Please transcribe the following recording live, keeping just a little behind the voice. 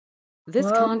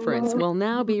This conference will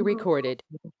now be recorded.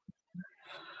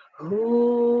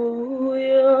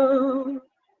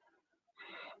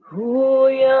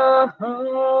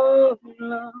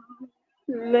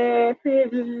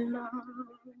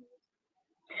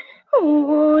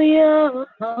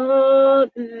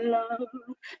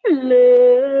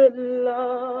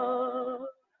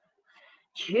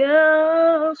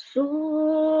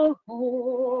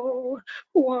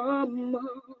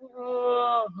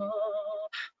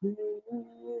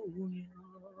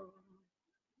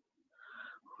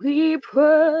 We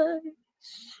praise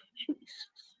Jesus.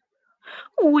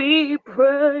 We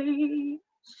praise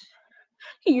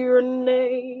your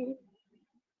name.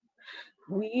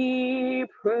 We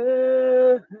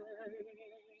praise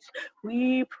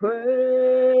your name. We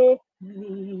praise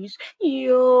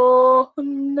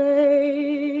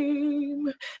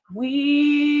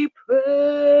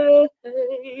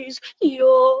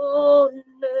your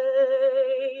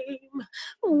name.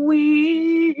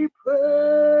 We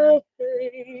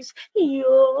praise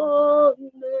your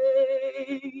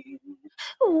name.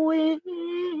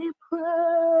 We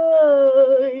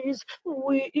praise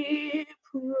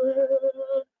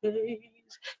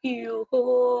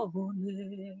your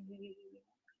name.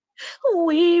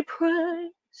 We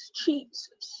praise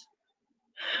Jesus.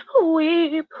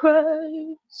 We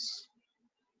praise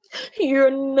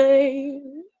your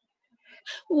name.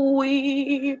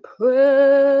 We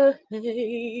praise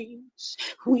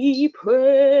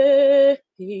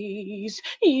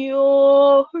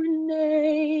your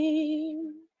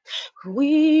name.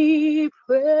 We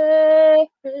praise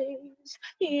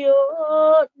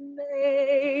your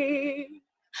name.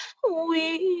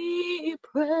 We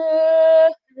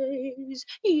praise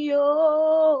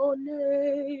your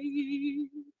name.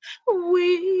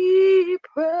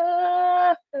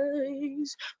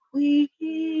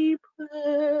 We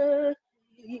praise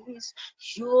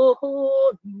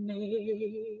your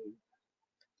name.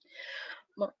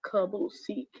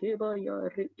 Makabusi keba ya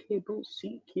rekebusi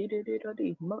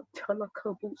kirerade matala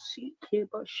kabusi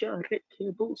keba sha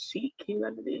rekebusi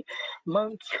kirerade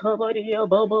manchabari ya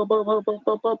baba baba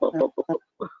baba baba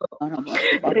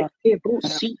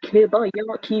rekebusi keba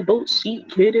ya kibusi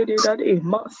kirerade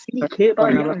masi keba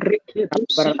ya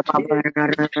rekebusi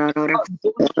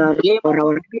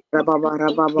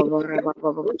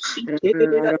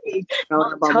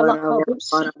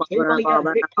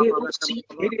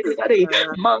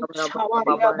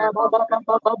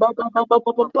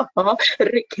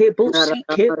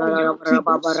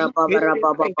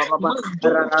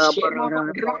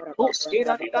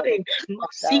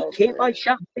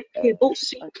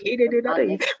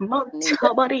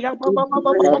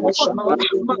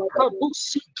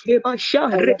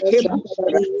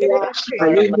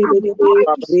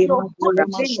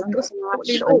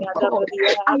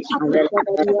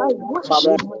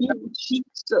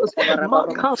Jesus.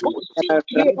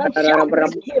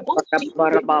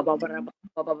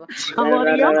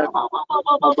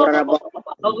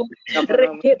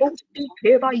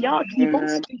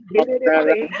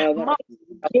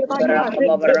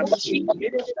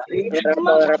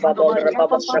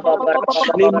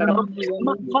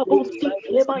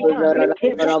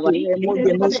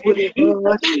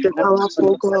 The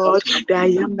powerful God, the I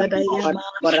am that I am.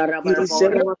 You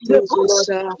deserve our praise, Lord.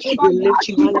 We lift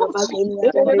you high above any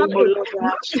other name, O Lord.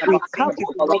 We thank you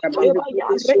for covering the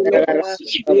goodness, O Lord.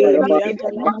 We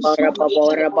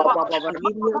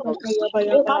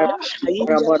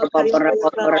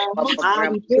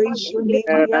praise your name.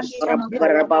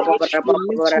 We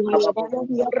lift you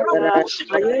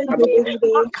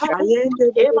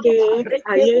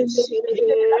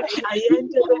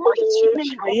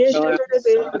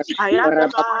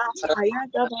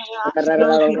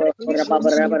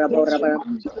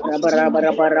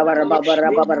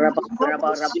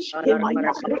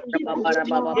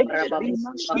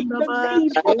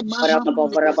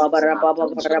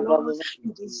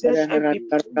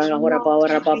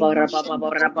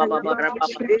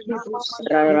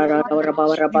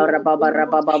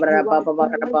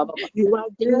You are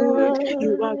good,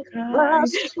 you are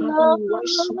kind. Father, we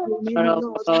worship your name,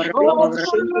 Lord.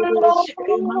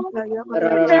 They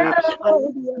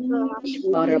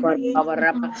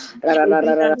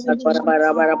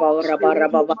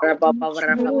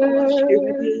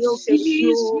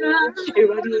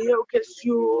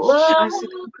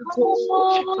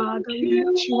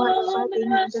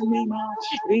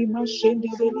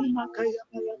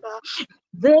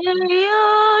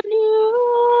are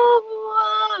new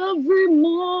every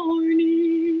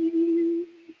morning,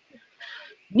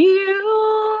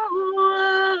 new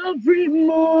every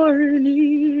morning.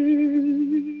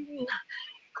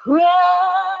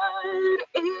 Great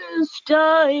is is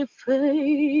thy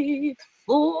faithfulness,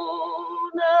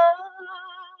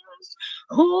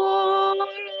 O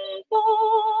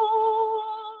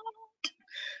Lord.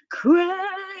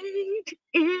 Great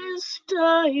is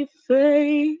thy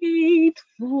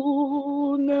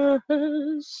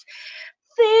faithfulness.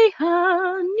 They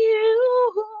are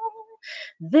new.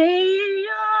 They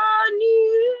are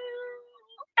new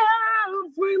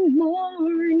every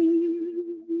morning.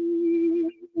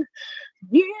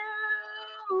 New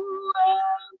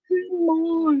every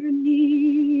morning.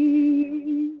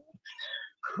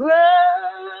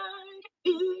 Great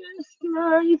is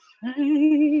thy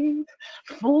faithfulness,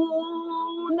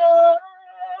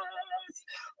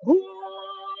 O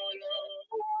Lord.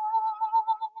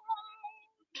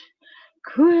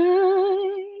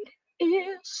 Great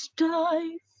is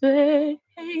thy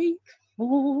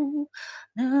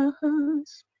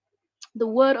faithfulness. The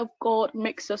word of God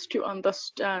makes us to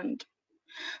understand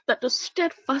that the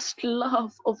steadfast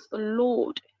love of the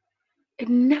Lord, it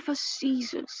never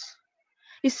ceases.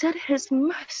 He said his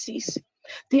mercies,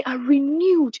 they are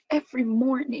renewed every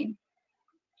morning.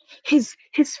 His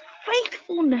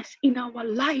faithfulness in our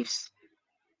lives,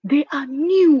 they are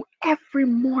new every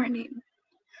morning.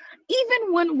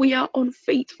 Even when we are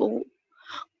unfaithful,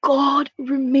 God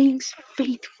remains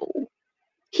faithful.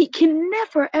 He can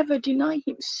never ever deny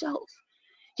himself.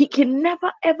 He can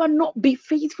never ever not be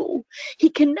faithful. He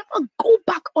can never go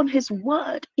back on his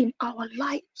word in our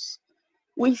lives.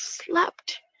 We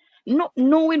slept not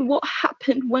knowing what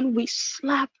happened when we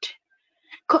slept.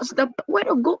 Because the word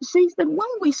of God says that when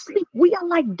we sleep, we are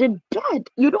like the dead.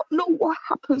 You don't know what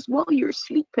happens while you're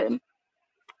sleeping.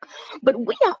 But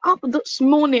we are up this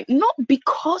morning, not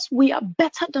because we are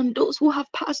better than those who have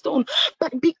passed on,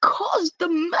 but because the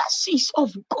mercies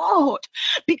of God,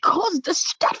 because the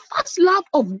steadfast love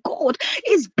of God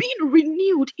is being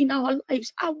renewed in our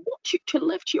lives. I want you to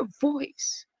lift your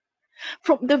voice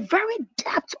from the very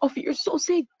depth of your soul.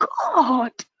 Say,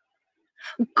 God,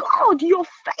 your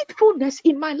faithfulness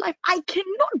in my life, I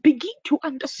cannot begin to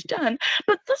understand.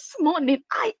 But this morning,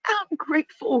 I am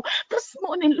grateful. This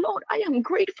morning, Lord, I am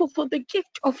grateful for the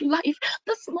gift of life.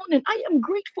 This morning, I am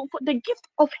grateful for the gift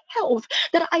of health,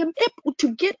 that I am able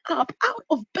to get up out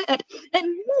of bed and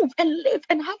move and live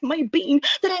and have my being,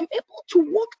 that I'm able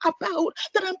to walk about,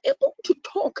 that I'm able to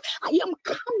talk. I am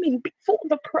coming before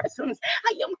the presence.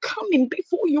 I am coming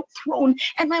before your throne,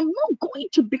 and I'm not going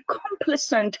to be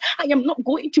complacent. I am not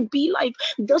going to be like,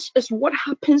 this is what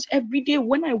happens every day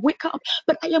when I wake up,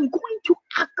 but I am going to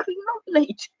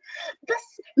acknowledge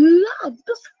this love,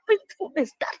 this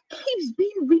faithfulness that keeps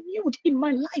being renewed in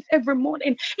my life every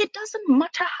morning. It doesn't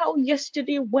matter how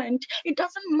yesterday went, it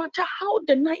doesn't matter how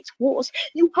the night was.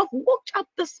 You have woke up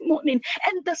this morning,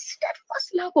 and the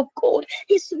steadfast love of God,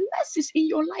 his mercies in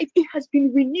your life, it has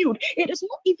been renewed. It is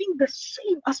not even the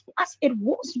same as it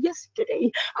was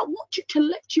yesterday. I want you to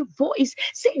lift your voice.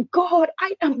 Say, God,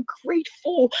 I am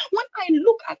grateful. When I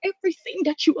look at everything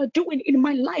that you are doing in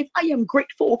my life, I am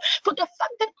grateful for the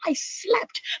fact that I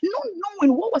slept, not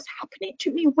knowing what was happening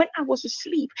to me when I was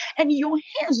asleep. And your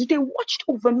hands, they watched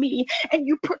over me, and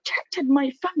you protected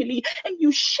my family, and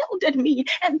you shielded me.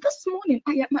 And this morning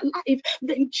I am alive.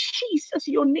 Then Jesus,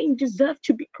 your name deserves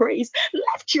to be praised.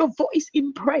 Lift your voice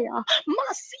in prayer.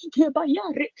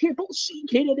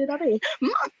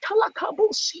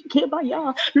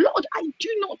 Lord, I do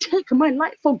not take my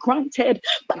life for granted,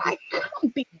 but I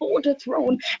come before the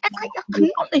throne and I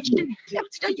acknowledge the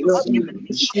gifts that you have given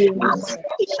me. As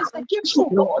precious a gift,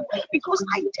 oh God, because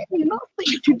I did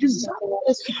nothing to deserve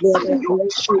this. Lord, I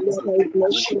bless you, Lord, I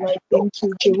bless you, I thank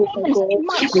you, Jehovah God.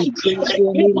 We praise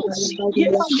your name, Father.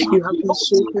 You have been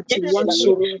so good to us,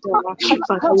 so Lord.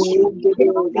 Father,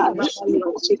 you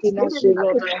have taken us, so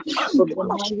Lord, from the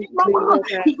mighty clay, Lord,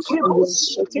 and you have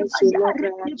set us, so Lord,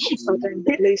 Father, in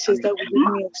places that we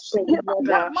didn't expect, Lord.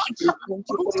 We thank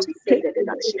you for your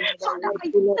faithfulness in our life,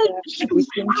 so Lord. We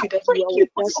thank you that you are with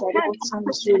us at all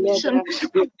times, so Lord.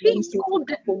 We thank you for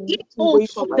making way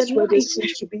for us where there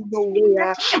seems to be no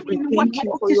way. We thank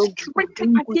you for your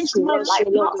being good to us, so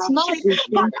Lord. We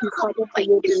thank you, Father, for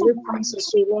your deliverance,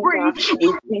 so Lord.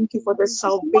 We thank you for the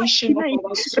salvation of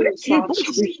our souls.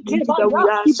 We thank you that we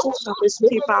are souls of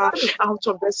escape out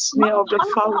of the snare of the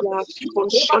fowler. For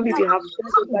surely they have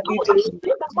gathered that you deliver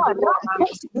us, so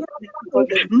Lord. For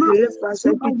the deliverance,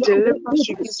 every deliverance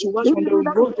you give to us on the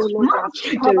road, oh Lord.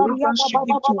 Deliverance you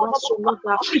give to us, so Lord.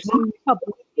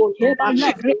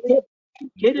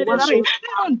 was your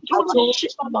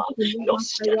Your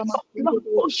steadfast love,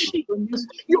 oh Jesus,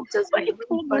 your Jesus be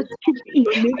faithfulness glorified. to me.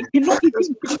 Your name I cannot Jesus even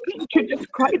be begin to glorified.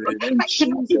 describe Your it. name I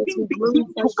cannot Jesus be even begin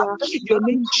to glorified. Your understand.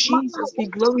 name Jesus be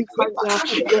glorified.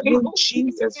 Your name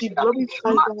Jesus be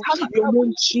glorified. Your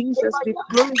name Jesus be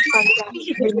glorified.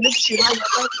 We lift you high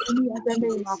above any other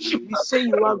name. We say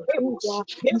you are good.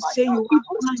 We say you are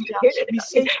kind. We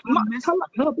say you are merciful.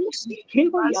 We say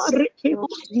you are sweet.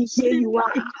 We say you are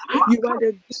the good God.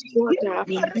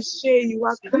 We say you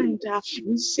are kind.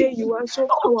 We say you are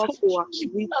so powerful.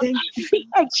 We thank you, Be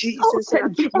Jesus.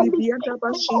 exalted, be We be under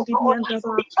elevated, oh Bashindi, be God. under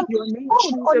Be your name, exalted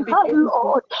Jesus, on be high, glorified.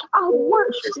 Lord. I Oh,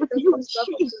 the worship you, steadfast love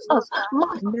of the Jesus.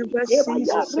 Lord never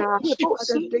ceases,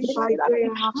 Father, day by day,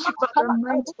 Father,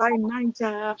 night by night,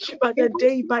 Father,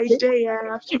 day by day,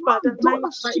 Father,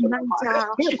 night by night,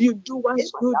 you do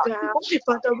us good,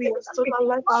 Father, we are still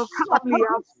alive, our family,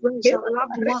 our friends, our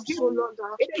loved ones, so Lord,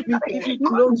 we give you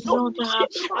glory, Lord,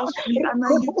 as we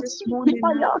honor you this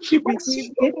morning, we give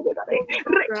you all the glory,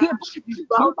 Lord, we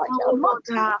bow down, oh Lord,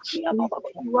 we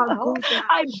say you are good,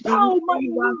 I we bow say my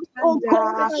you are knees, oh kind,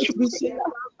 God, and I we say, say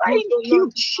you are good, thank oh Lord,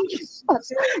 you, Jesus. we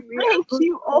say you are Thank good,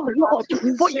 you, oh oh Lord, Lord,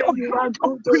 we for say your you are hand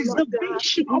of good, oh Lord,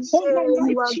 preservation we say upon my life,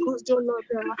 you are Jesus. good, oh Lord,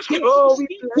 oh, we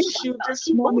bless you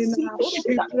this morning,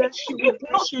 we bless you, we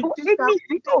Not bless you, for take up, anything,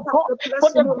 take oh up God, the for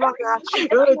blessing, the oh Lord, very fact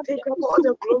that I am take up able all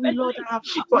the to move glory, and Lord, lift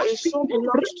up for my it feet. so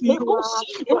belongs to you,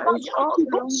 for it all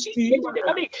belongs to you,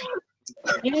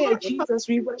 yeah, Jesus,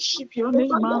 we worship your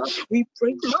name. We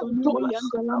praise your name.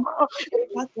 Yandalama,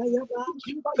 Epatayaba,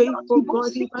 faithful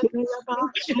God, Epatayaba,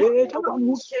 the one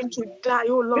who came to die,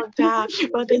 oh Lord,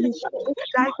 Father, you came to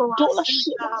die for our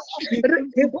sins. You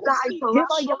came to die for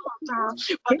us, oh Lord.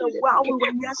 Father, while we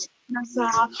were yes sinners,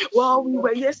 while we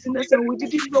were yes sinners and we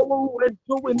didn't know what we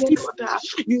were doing, oh Lord,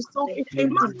 you still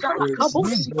came to die for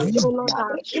us, oh Lord.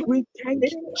 We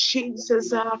thank you,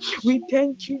 Jesus. We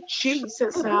thank you,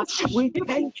 Jesus. We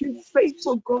thank you,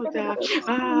 faithful God.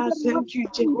 Thank you,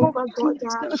 Jehovah God.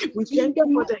 We thank you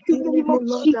for the healing, oh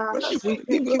Lord. We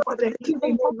thank you for the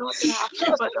healing, oh Lord.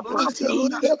 Father, for Bless your healing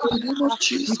holy us, name oh in the name of Lord.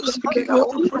 We Jesus. thank We you that give the you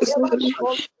all the oppressed praise and the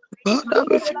fall. Father,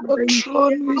 before your Father, you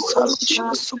hear throne, we us, oh salute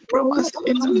your Lord. supremacy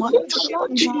in the mighty name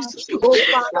of Jesus. Oh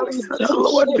Father, we Father, bless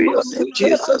Lord, you be your this name, morning.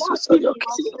 Jesus. We say your You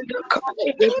are so kingdom good. come.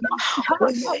 We bless your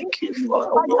We holy name. thank you You for are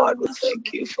your word. We wonderful.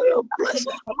 thank you for your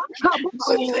blessing.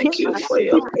 We Oh, thank you for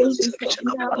your protection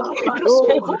upon our lives,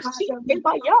 oh oh, God. Father, we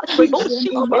praise your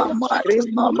Not name. by might, it's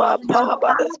not by power,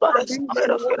 but it's by the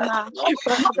Spirit of God.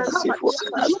 Father, As if we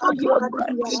can start Father, a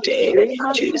brand new day.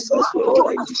 Jesus, we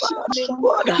glorify you,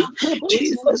 God.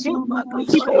 Jesus, we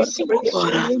magnify we your name, oh praise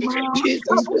your God. name. We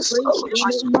Jesus, we praise salute your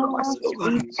your name. supremacy, oh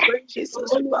God. We praise your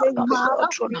Jesus, we holy bow down name. before your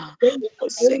throne. We praise We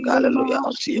your sing holy name. hallelujah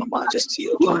unto your We majesty,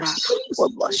 O praise God. your We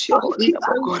holy name. bless your holy We name,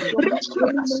 O praise God. your most Even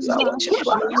holy as we name. are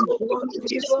worshiping We you, O adore God, we you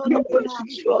give this you all the morning. praise, we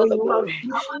give you all For the you are glory.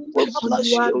 good. We For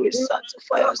you bless are you, we good.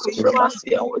 sanctify your For you are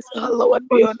supremacy, and good. we say, hallowed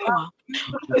be For your you name. are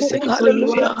We sing for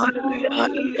you are hallelujah, hallelujah, kind,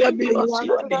 hallelujah be for you unto are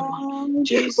your name.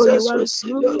 kind, for you Jesus, are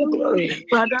receive your good. glory.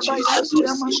 Father, by Jesus,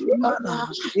 receive your honor.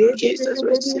 Jesus,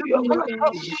 receive your glory.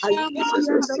 Jesus,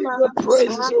 receive your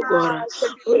praises, O God.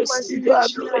 Receive your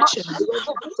adoration.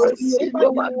 Receive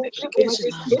your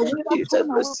magnification. Jesus,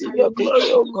 receive your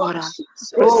glory, oh God.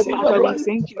 Oh, Receive your Father, we blessing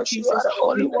thank you, because you are Jesus. the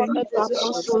only We one thank you that for deserves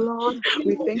Apostle, it. Lord.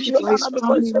 We We thank give you you for his honor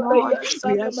because family, you are the Lord. yes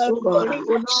We and are amen, so God.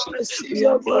 grateful, Lord. Receive We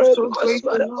your are so, glory so because you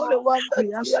are grateful, the only Lord. one that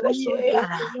We are you are so, the so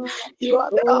yeah. grateful, Lord. You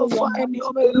are the Oh, Alpha your and the mighty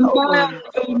Omega, name. oh God.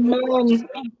 Amen. Amen.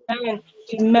 Amen.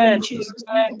 In Jesus'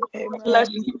 Amen. name, God bless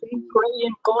amen. We you thank for you,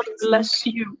 praying. God Jesus. bless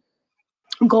you.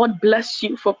 God bless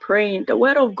you for praying. The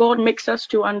word of God makes us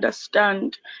to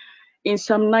understand in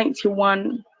Psalm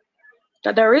 91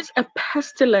 that there is a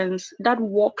pestilence that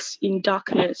walks in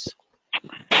darkness.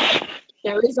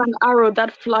 There is an arrow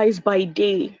that flies by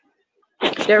day.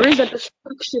 There is a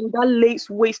destruction that lays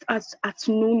waste at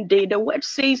noonday. The word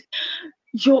says,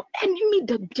 your enemy,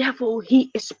 the devil,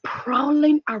 he is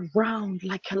prowling around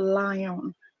like a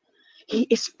lion. He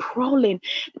is prowling.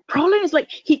 Prowling is like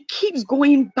he keeps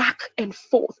going back and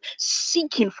forth,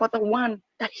 seeking for the one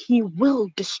that he will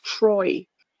destroy.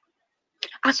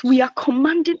 As we are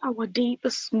commanding our day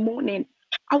this morning,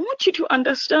 I want you to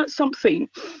understand something.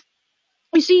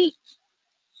 You see,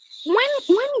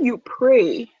 when you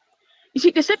pray, you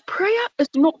see, they said prayer is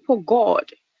not for God.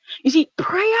 You see,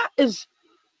 prayer is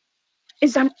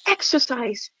an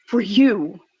exercise for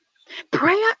you.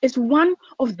 Prayer is one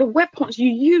of the weapons you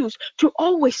use to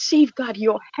always safeguard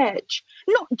your hedge,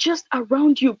 not just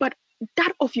around you, but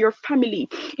that of your family.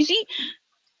 You see,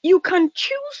 you can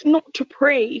choose not to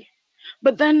pray,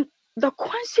 but then the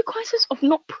consequences of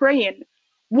not praying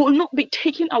will not be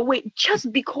taken away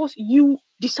just because you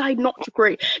decide not to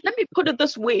pray. Let me put it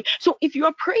this way. So if you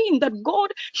are praying that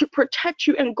God should protect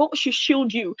you and God should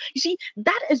shield you, you see,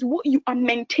 that is what you are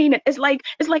maintaining. It's like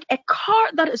a car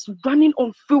that is running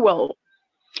on fuel.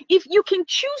 If you can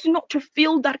choose not to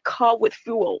fill that car with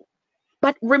fuel,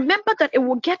 but remember that it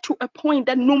will get to a point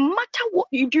that no matter what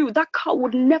you do, that car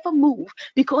would never move,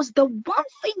 because the one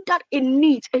thing that it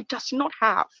needs, it does not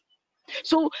have.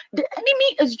 So the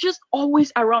enemy is just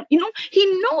always around. You know, he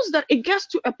knows that it gets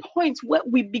to a point where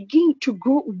we begin to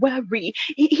grow weary.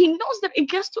 He knows that it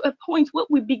gets to a point where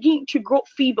we begin to grow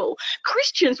feeble.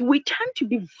 Christians, we tend to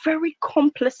be very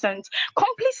complacent.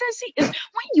 Complacency is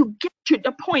when you get to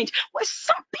the point where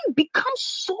something becomes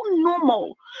so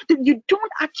normal that you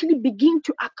don't actually begin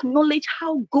to acknowledge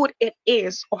how good it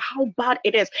is or how bad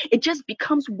it is. It just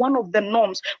becomes one of the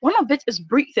norms. One of it is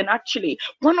breathing, actually.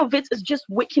 One of it is just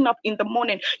waking up in the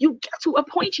morning. You get to a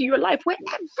point in your life where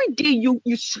every day you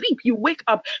sleep, you wake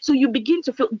up, so you begin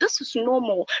to feel this is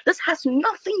normal. This has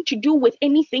nothing to do with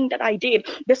anything that I did.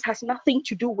 This has nothing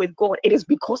to do with God. It is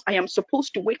because I am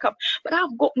supposed to wake up. But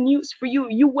I've got news for you.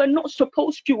 You were not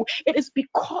supposed to. It is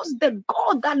because the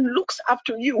God that looks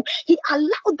after you, he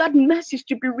allowed that message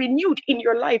to be renewed in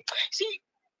your life. See,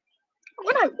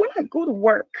 when I go to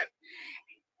work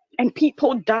and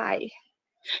people die,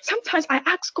 sometimes I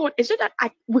ask God, is it that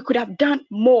we could have done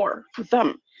more for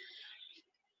them?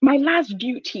 My last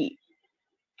duty,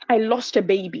 I lost a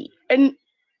baby. And,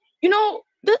 you know,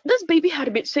 this baby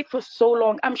had been sick for so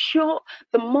long. I'm sure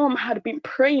the mom had been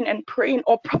praying and praying,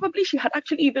 or probably she had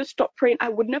actually even stopped praying. I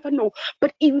would never know.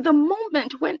 But in the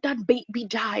moment when that baby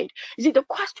died, you see, the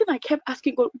question I kept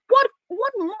asking God,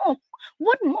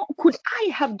 what more could I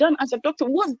have done as a doctor?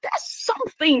 Was there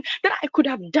something that I could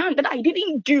have done that I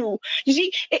didn't do? You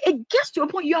see, it gets to a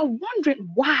point you are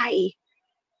wondering why.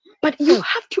 But you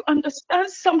have to understand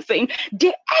something.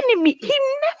 The enemy, he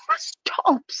never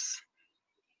stops.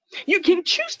 You can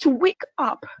choose to wake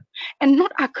up and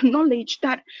not acknowledge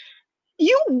that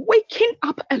you waking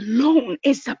up alone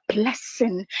is a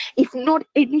blessing. If not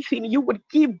anything, you would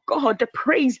give God the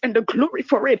praise and the glory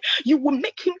for it. You will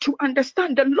make him to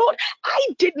understand the Lord. I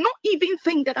did not even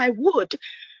think that I would,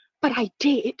 but I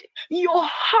did. Your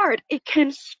heart, it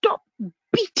can stop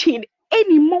beating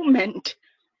any moment.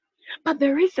 But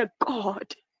there is a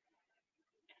God.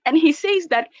 And he says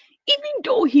that even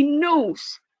though he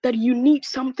knows that you need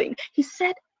something, he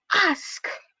said, ask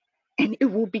and it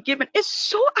will be given. It's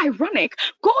so ironic.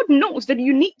 God knows that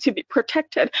you need to be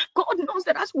protected. God knows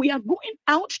that as we are going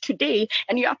out today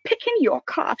and you are picking your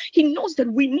car, he knows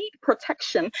that we need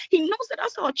protection. He knows that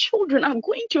as our children are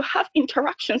going to have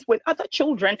interactions with other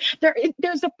children,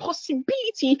 there's a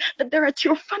possibility that there are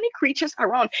theophanic creatures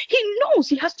around. He knows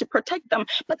he has to protect them.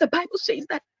 But the Bible says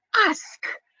that ask.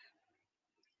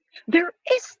 There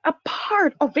is a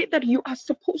part of it that you are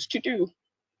supposed to do.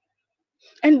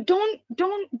 And don't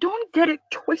get it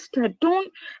twisted.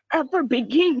 Don't ever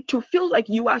begin to feel like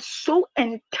you are so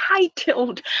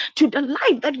entitled to the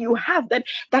life that you have that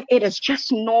it is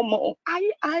just normal.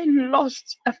 I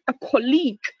lost a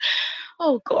colleague.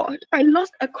 Oh God, I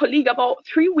lost a colleague about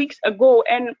 3 weeks ago,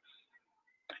 and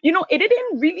you know, it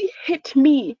didn't really hit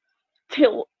me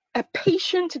till a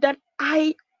patient that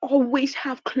I always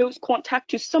have close contact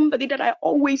to, somebody that I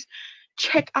always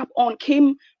check up on,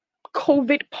 came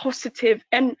COVID positive.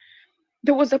 And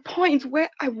there was a point where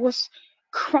I was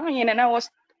crying and I was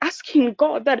asking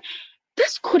God that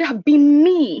this could have been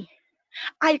me.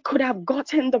 I could have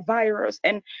gotten the virus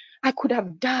and I could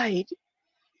have died.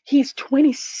 He's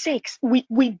 26.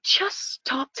 We just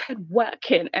started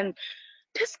working and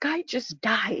this guy just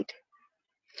died.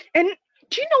 And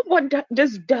do you know what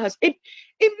this does? It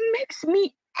makes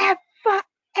me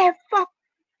ever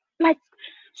like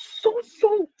so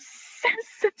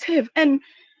sensitive and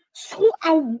so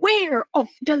aware of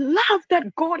the love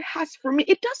that God has for me.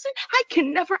 I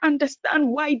can never understand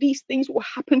why these things will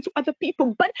happen to other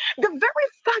people, but the very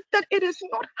fact that it is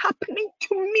not happening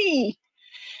to me,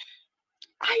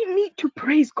 I need to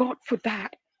praise God for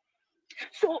that.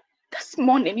 So this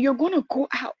morning, you're going to go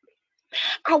out.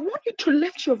 I want you to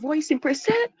lift your voice in prayer.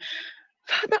 Say,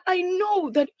 Father, I know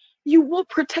that you will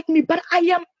protect me, but I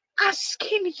am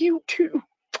asking you to.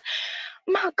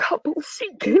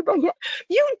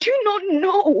 You do not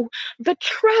know the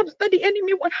traps that the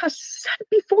enemy one has set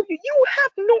before you. You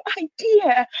have no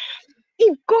idea.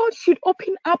 If God should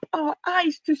open up our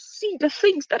eyes to see the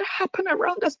things that happen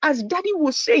around us, as Daddy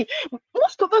will say,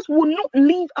 most of us will not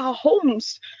leave our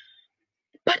homes.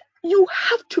 But You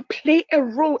have to play a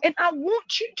role, and I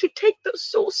want you to take this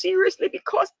so seriously,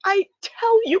 because I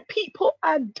tell you, people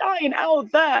are dying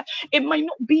out there. It might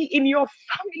not be in your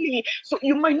family, so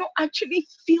you might not actually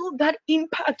feel that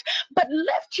impact, but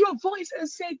lift your voice and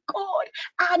say, God,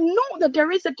 I know that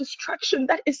there is a distraction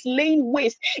that is laying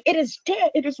waste. It is there,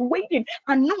 it is waiting.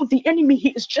 I know the enemy, he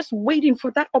is just waiting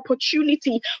for that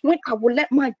opportunity when I will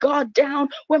let my guard down,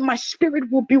 when my spirit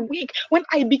will be weak, when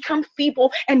I become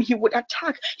feeble, and he would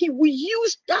attack. He will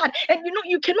use that. And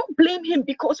you cannot blame him,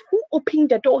 because who opened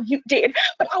the door? You did.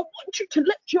 But I want you to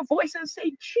lift your voice and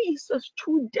say, Jesus,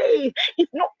 today, if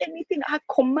not anything, I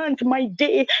command my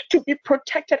day to be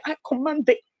protected. I command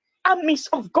the armies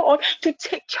of God to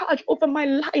take charge over my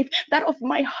life, that of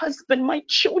my husband, my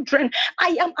children.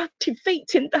 I am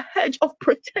activating the hedge of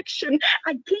protection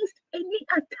against any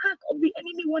attack of the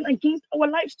enemy one against our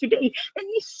lives today,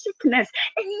 any sickness,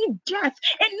 any death,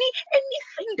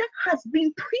 anything that has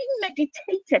been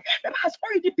premeditated, that has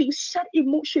already been set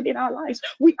in motion in our lives.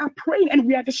 We are praying and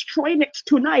we are destroying it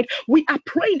tonight. We are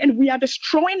praying and we are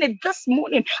destroying it this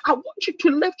morning. I want you to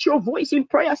lift your voice in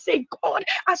prayer. Say, God,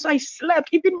 as I slept,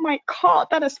 even my car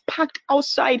that is parked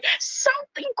outside,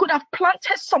 something could have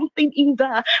planted something in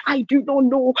there. I do not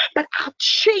know, but I've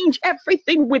changed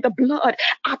everything with the blood.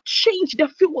 I've changed the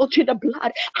fuel to the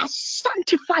blood. I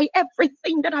sanctify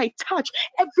everything that I touch,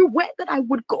 everywhere that I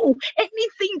would go,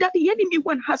 anything that the enemy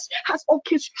one has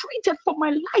orchestrated for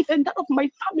my life and that of my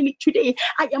family today.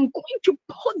 I am going to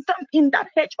put them in that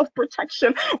hedge of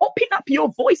protection. Open up your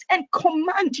voice and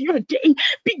command your day.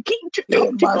 Begin to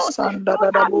talk to God.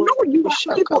 God, I know you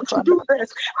are able to do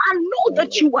this. I know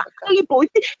that you are able.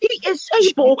 He is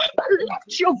able. But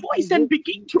lift your voice and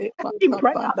begin to act in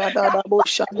prayer.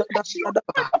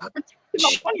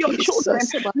 Upon your children.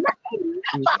 Let it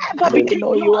never ever be taken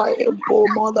know you are able,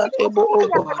 more than able, oh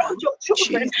God. your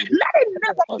children. Let it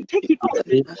never be taken off.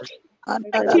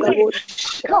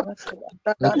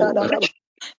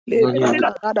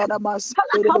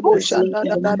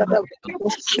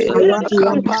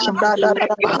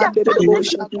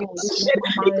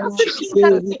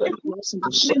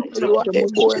 You are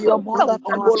able and you are more than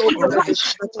able, oh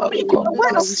God. We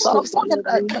commit ourselves under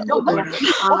thy care, oh God.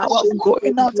 Our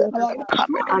going out and our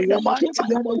coming in the mighty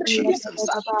name of Jesus.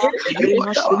 We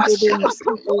put ourselves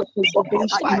for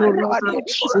providing our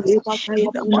needs for us in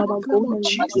the mighty name of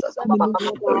Jesus.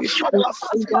 We shall never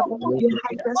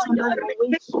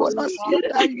will not sleep,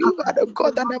 that you are the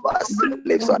God that never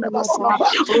sleeps or never slumber.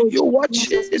 You watch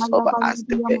this over us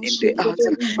day in, day out.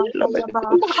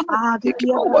 You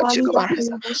keep on watching over us.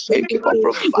 You keep on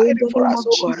providing for us,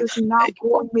 oh God. You keep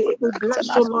on protecting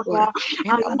us, oh God.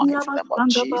 In the mighty name of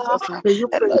Jesus.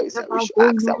 And Lord, you said we should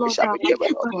ask and we shall be given,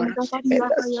 oh God. In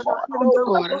this morning, oh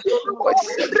God, we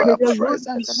seek for your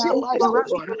presence in our lives, oh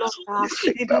God. We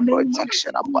seek for your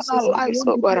protection upon our lives,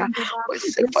 oh God. We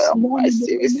seek for your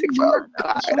mercy. We seek for your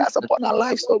guidance upon our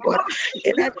lives, oh God.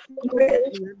 In the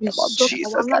name of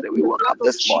Jesus, that we woke up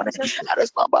this morning, and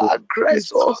it's not by our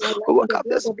grace, oh, we woke up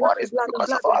this morning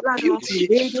because of our beauty.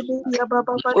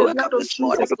 We wake up this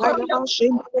morning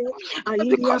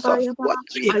because of what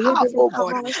we have, oh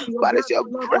God. But it's your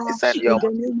grace and your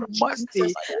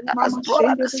mercy that has brought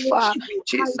us this far.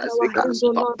 Jesus, we can't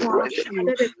stop praising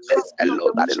you. This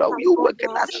alone, that alone, you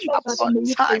waking us up on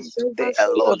time today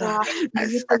alone.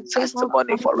 It's a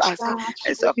testimony for us.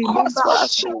 It's a cause for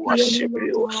us to worship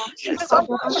you. It's a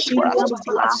cause for us to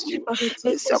bless you.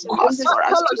 It's a cause for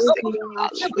us to sing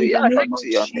hallelujah unto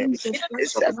your name.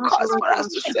 It's a cause for us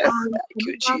to say thank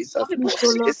you, Jesus.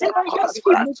 It's a cause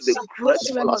for us to be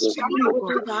grateful unto you, oh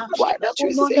God. Why don't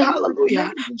you say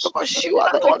hallelujah? Because you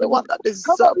are the only one that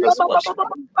deserves this worship.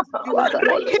 You are the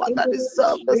only one that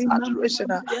deserves this adoration.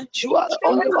 You are the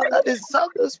only one that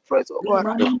deserves this praise, oh God.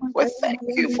 We thank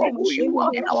you for who you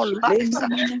are in our lives.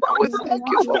 And we thank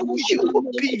you for who you will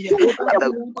be and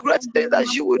the great things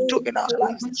that you will do in our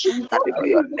lives. That may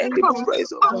your name be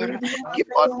praised, oh God. Keep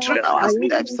on ordering our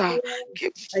steps.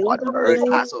 Keep ordering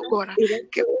us, oh God.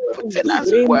 Keep putting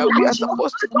us where we are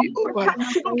supposed to be, oh God.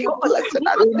 Keep blessing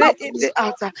us day in, day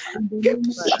out. Keep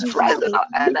surprising our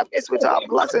enemies with our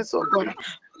blessings, oh God.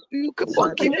 You keep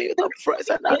on giving you the praise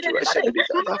and adoration it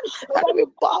deserves. And we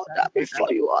bow down before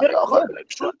you on your heavenly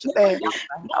throne today.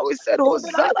 Now we said,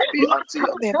 Hosanna be unto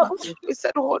your name. We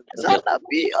said, Hosanna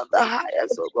be on the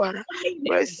highest, oh God.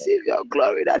 Receive your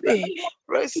glory that day.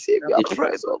 Receive your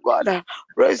praise, oh God.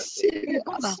 Receive your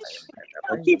honor.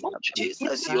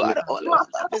 Jesus, you are the only one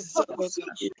that deserves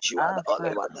it. You are the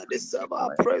only one that deserves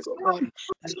our praise, oh God.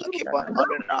 So keep on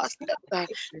honoring our steps,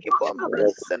 keep on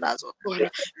blessing us, oh God.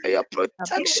 May your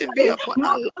protection be upon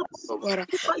our lives, oh God.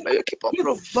 May you keep on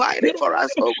providing for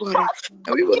us, oh God.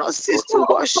 And we will not cease to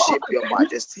worship your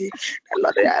majesty. And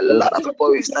Lord, there are a lot of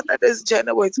people we started this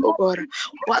journey with, oh God.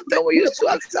 One thing we used to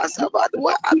ask ourselves about,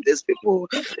 where are these people?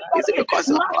 Is it because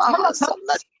of our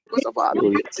handsomeness? Because of our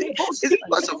beauty? Is it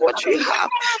because of what we have?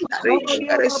 That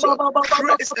it is your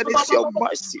grace and it's your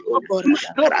mercy, oh God,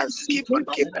 that has keep on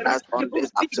keeping us on this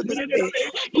up to this day.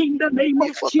 In the name Thank you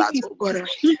of for that, Jesus. oh God.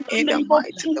 In In the the name of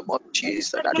mighty Jesus. name of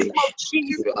Jesus, In that the we name of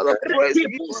give Jesus. you all the praise, we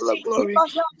give you all the glory.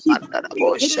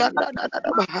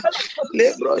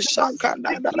 Lebro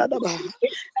shakanda da da da ba,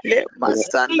 le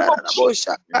masanda da da bo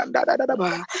shakanda da da da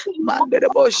ba, mande de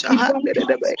bo shahande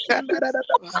de be kanda da da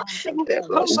da ba,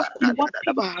 lebro shakanda da da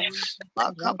da ba,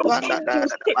 makapanda da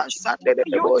da da ba, sande de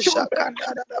bo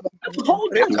shakanda da da ba,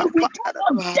 rekapanda da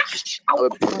da ba. I will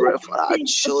pray for our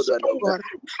children, oh God.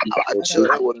 Our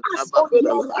children will never be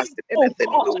the last in anything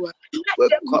we do. We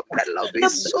covenant love, we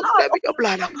soak them in your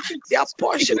blood. Their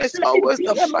portion is always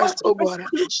the first, oh God. Let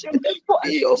them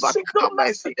be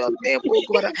overcomers in your name, oh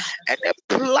God. And the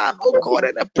plan, oh God,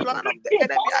 and the plan of the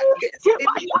enemy against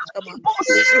any of them,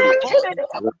 we halt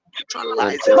them,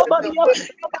 neutralize it in the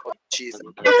mighty name of Jesus.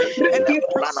 And the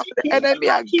plan of the enemy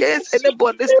against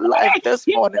anybody's life this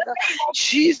morning,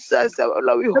 Jesus,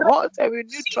 Lord, we halt and we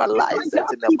neutralize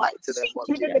it in the mighty name of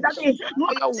Jesus.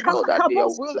 May your will, that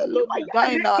your will alone be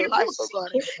done in our lives, oh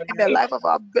God, in the life of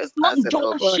our businesses,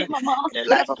 oh God, in the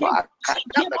life of our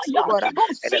academics, oh God,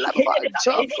 in the life of our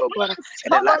jobs, oh God,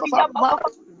 in the life of our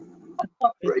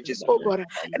marriages, oh God, in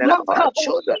the life of our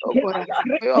children, oh God.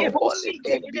 May your holy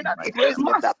name be praised in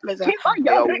that place.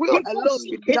 May your will alone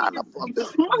be done upon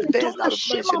these things that we've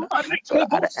mentioned. So that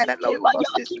at the end of the Lord, we will not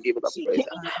cease to give you the praise.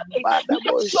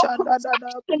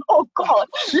 Oh God,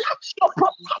 let your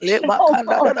protection, oh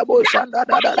God,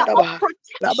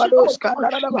 Labados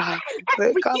Kandadaba,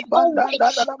 Rekambanda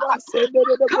Dadaba,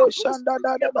 Sendedabo,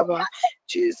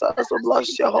 Jesus, we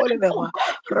bless your holy name.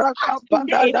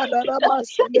 Rakambanda Dadaba,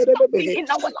 Sendedebe,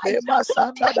 Lema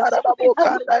Sanda Dadabo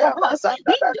Kandaya,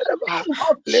 Masanda Dadaba,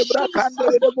 Lebra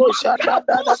Kandedabo, Shanda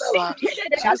Dadaba.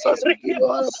 Jesus, we give you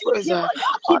all the praise on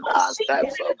our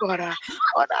steps, oh God,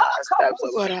 on our steps,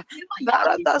 oh God.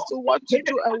 Direct us to what to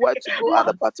do and where to go at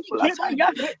a particular time.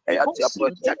 And your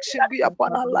protection be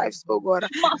upon our lives, oh God,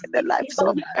 and the lives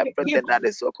of everything that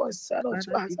is so concerned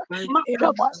to us. In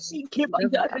the mighty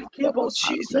name of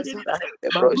Jesus.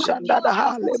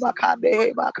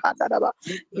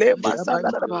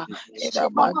 In the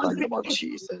mighty name of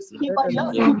Jesus. We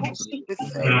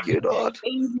thank you, Lord.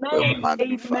 We Amen,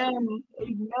 magnify amen,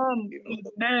 amen, you.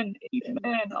 amen,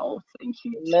 amen. Oh, thank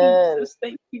you, Jesus.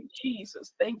 Thank you,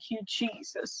 Jesus. Thank you,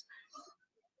 Jesus.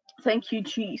 Thank you,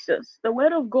 Jesus. The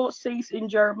word of God says in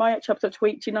Jeremiah chapter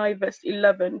 29, verse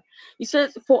 11, He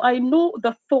says, "For I know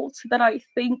the thoughts that I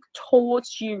think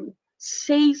towards you,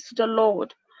 says the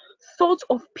Lord, thoughts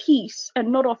of peace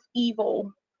and not of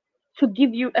evil, to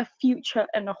give you a future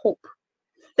and a hope."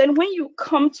 Then when you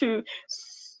come to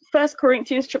 1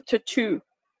 Corinthians chapter 2,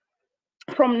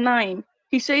 from 9,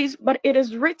 he says, "But it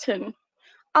is written,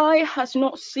 eye has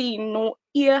not seen, nor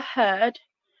ear heard,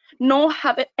 nor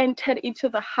have it entered into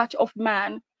the heart of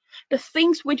man, the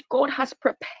things which God has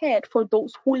prepared for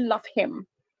those who love him."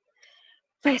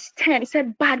 Verse 10, it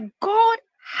said, "But God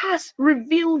has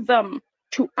revealed them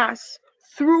to us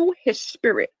through his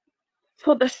Spirit.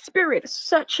 For the Spirit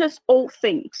searches all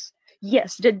things,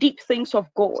 yes, the deep things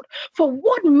of God. For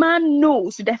what man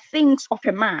knows the things of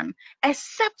a man,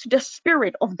 except the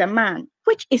spirit of the man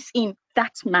which is in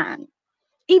that man?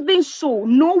 Even so,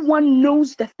 no one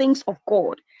knows the things of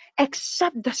God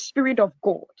except the Spirit of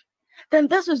God." Then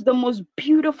this is the most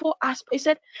beautiful aspect. He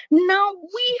said, "Now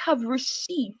we have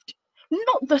received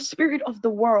not the spirit of the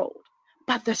world,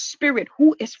 but the Spirit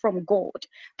who is from God,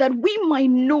 that we might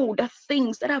know the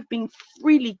things that have been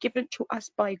freely given to us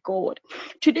by God."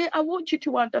 Today, I want you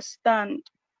to understand,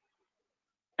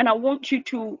 and I want you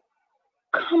to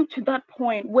come to that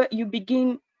point where you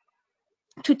begin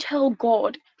to tell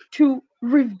God to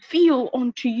reveal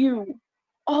unto you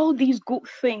all these good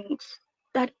things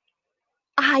that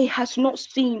eye has not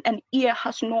seen and ear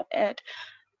has not heard.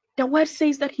 The word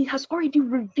says that he has already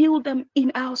revealed them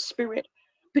in our spirit.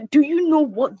 But do you know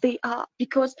what they are?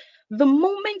 Because the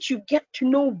moment you get to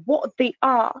know what they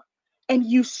are and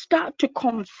you start to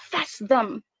confess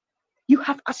them, you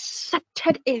have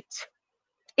accepted it.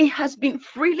 It has been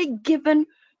freely given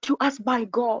to us by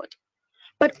God.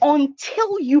 But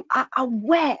until you are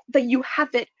aware that you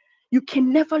have it, you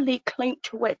can never lay claim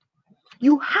to it.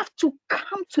 You have to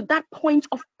come to that point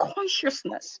of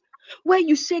consciousness where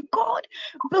you say, God,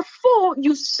 before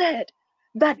you said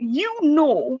that you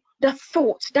know the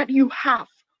thoughts that you have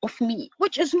of me,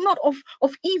 which is not of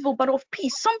evil, but of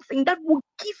peace, something that will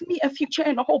give me a future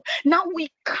and a hope. Now we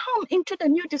come into the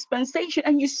new dispensation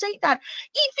and you say that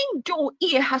even though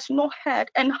ear has not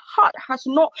heard and the heart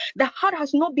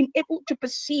has not been able to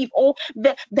perceive, or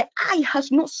the eye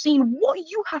has not seen what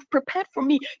you have prepared for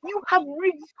me, you have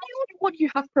revealed what you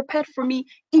have prepared for me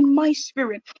in my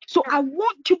spirit. So I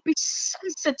want to be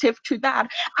sensitive to that.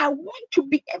 I want to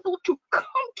be able to come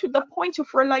to the point of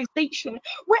realization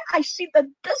where I see that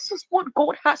this is what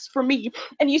God has for me.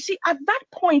 And you see, at that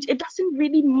point, it doesn't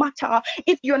really matter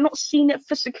if you're not seeing it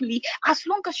physically. As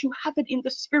long as you have it in the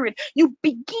spirit, you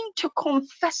begin to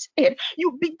confess it.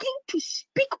 You begin to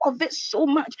speak of it so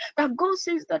much that God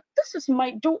says that this is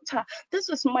my daughter, this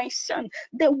is my son.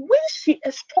 The way she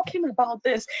is talking about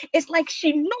this, it's like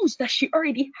she knows that she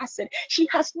already has it. She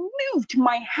has moved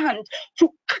my hand to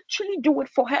actually do it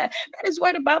for her. That is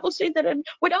why the Bible says that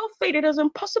without faith, it is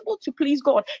impossible to please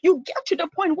God. You get to the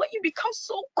point where you become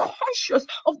so conscious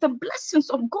of the blessings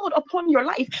of God upon your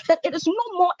life that it is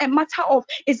no more a matter of,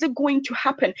 is it going to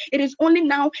happen? It is only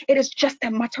now, it is just a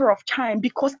matter of time,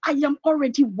 because I am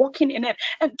already walking in it.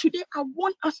 And today I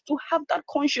want us to have that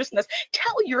consciousness.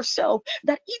 Tell yourself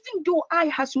that even though eye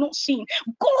has not seen,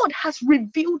 God has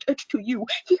revealed it to you.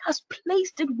 He has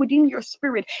placed it within your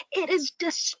spirit. It is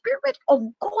the Spirit of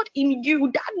God in you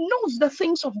that knows the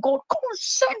things of God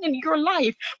concerning your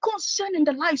life, concerning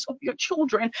the lives of your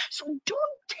children. So don't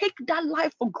take that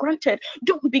life for granted.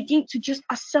 Don't begin to just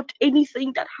accept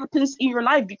anything that happens in your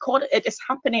life because it is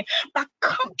happening. But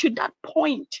come to that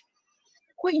point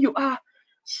where you are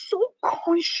so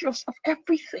conscious of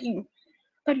everything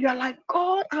that you're like,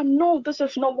 God, I know this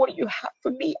is not what you have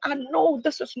for me. I know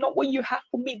this is not what you have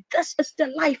for me. This is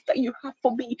the life that you have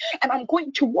for me. And I'm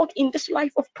going to walk in this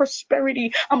life of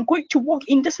prosperity. I'm going to walk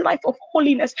in this life of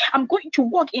holiness. I'm going to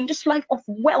walk in this life of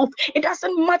wealth. It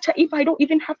doesn't matter if I don't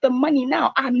even have the money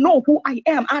now. I know who I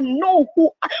am. I know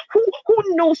who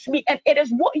knows me. And it is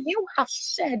what you have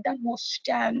said that will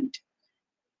stand.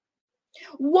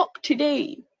 Walk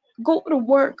today. Go to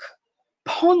work.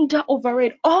 Ponder over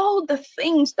it, all the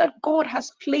things that God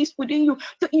has placed within you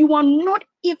that you are not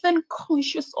even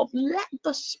conscious of. Let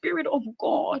the Spirit of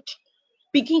God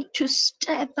begin to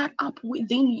stir that up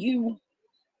within you,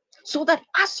 so that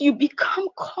as you become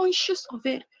conscious of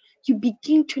it, you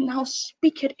begin to now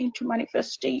speak it into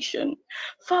manifestation.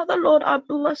 Father, Lord, I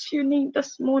bless your name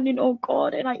this morning, oh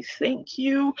God, and I thank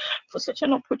you for such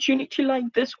an opportunity like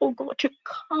this, oh God, to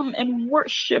come and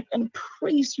worship and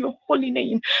praise your holy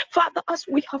name. Father, as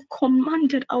we have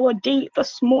commanded our day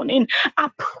this morning,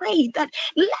 I pray that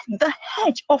let the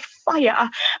hedge of fire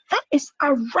that is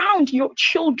around your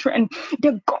children,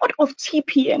 the God of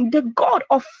TPM, the God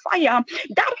of fire,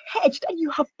 that hedge that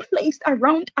you have placed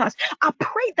around us, I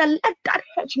pray that let that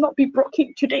hedge not be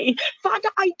broken today. Father,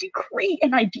 I decree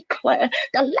and I declare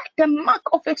that let the mark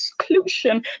of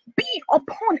exclusion be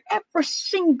upon every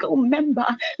single member.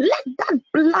 Let that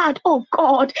blood, oh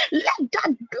God, let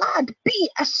that blood be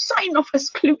a sign of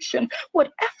exclusion.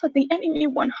 Whatever the enemy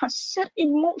one has set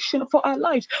in motion for our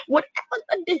lives, whatever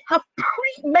that they have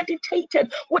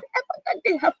premeditated, whatever that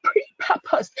they have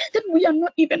pre-purposed that we are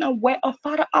not even aware of,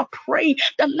 Father, I pray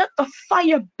that let the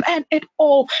fire burn it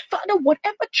all. Father,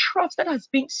 whatever trust that has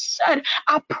been said,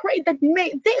 I pray that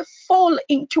may they fall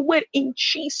into it in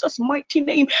Jesus' mighty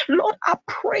name. Lord, I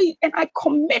pray and I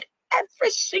commit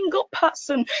every single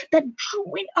person that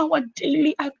during our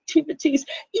daily activities,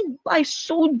 if by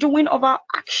so doing of our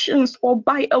actions or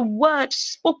by a word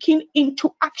spoken into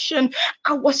action,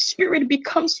 our spirit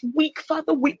becomes weak,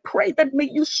 Father, we pray that may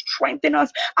you strengthen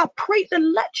us. I pray that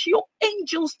let your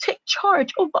angels take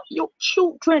charge over your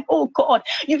children, oh God.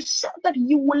 You said that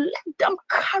you will let them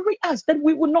carry us, that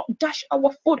we will not dash our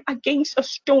foot against a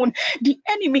stone. The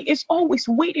enemy is always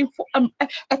waiting for a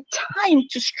time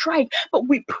to strike, but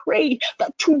we pray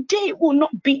that today will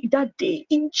not be that day.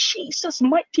 In Jesus'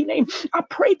 mighty name, I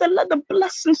pray that let the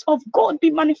blessings of God be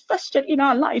manifested in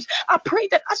our lives. I pray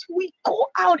that as we go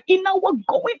out, in our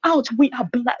going out, we are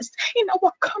blessed. In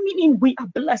our coming in, we are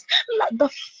blessed. Let the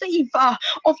favor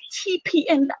of TP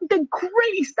and the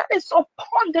grace that is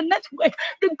upon the network,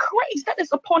 the grace that is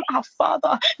upon our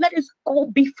Father, let it go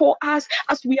before us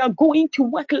as we are going to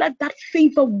work. Let that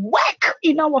favor work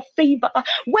in our favor.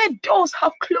 Where doors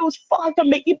have closed, Father,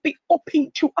 may it be be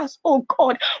open to us, oh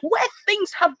God. Where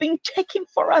things have been taken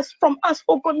from us,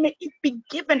 oh God, may it be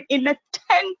given in a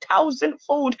 10,000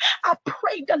 fold. I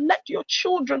pray that let your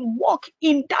children walk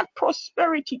in that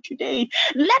prosperity today.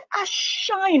 Let us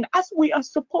shine as we are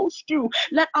supposed to.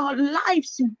 Let our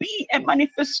lives be a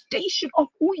manifestation of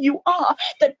who you are,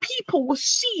 that people will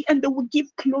see and they will give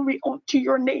glory unto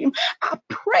your name. I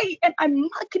pray and I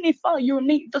magnify your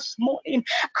name this morning.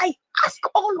 I ask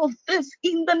all of this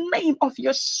in the name of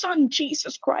your Son,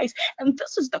 Jesus Christ. And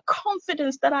this is the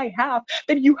confidence that I have,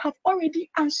 that you have already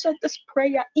answered this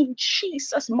prayer in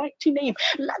Jesus' mighty name.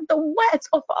 Let the words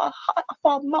of our heart, of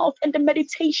our mouth, and the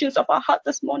meditations of our heart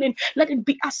this morning, let it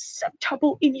be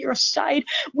acceptable in your sight.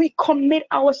 We commit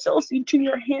ourselves into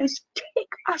your hands. Take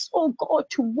us, oh God,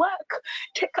 to work.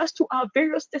 Take us to our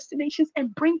various destinations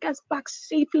and bring us back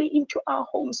safely into our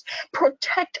homes.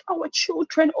 Protect our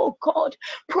children, oh God.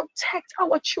 Protect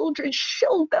our children.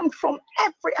 Shield them from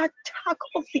every attack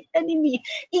of the enemy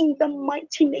in the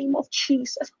mighty name of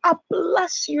Jesus. I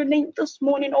bless your name this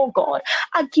morning, oh God.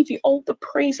 I give you all the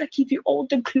praise. I give you all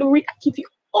the glory. I give you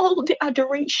all the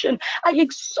adoration. I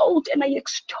exalt and I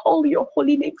extol your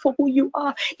holy name for who you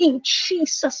are. In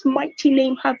Jesus' mighty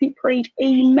name have we prayed.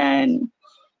 Amen.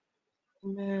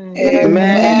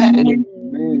 Amen.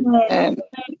 Amen. Amen.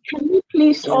 Can we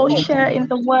please all share in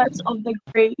the words of the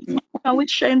grace? Can we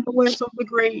share in the words of the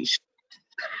grace?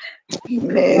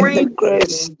 May the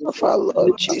grace of our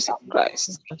Lord Jesus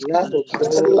Christ,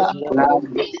 the love of God,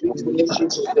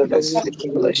 and the sweet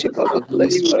fellowship of the Holy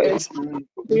Spirit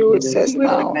be with us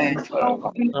now and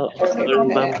forever.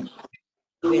 Amen.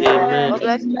 Amen. God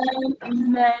bless you.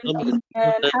 Amen.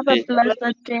 Amen. Have a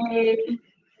blessed day.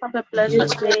 Have a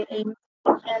blessed day. Amen.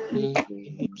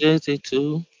 Bless you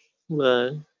too.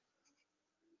 Bye.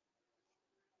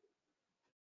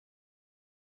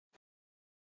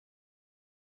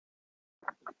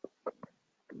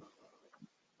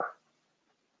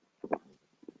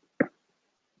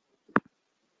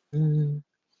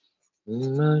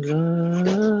 My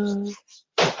love,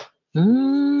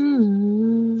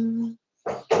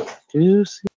 you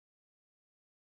see.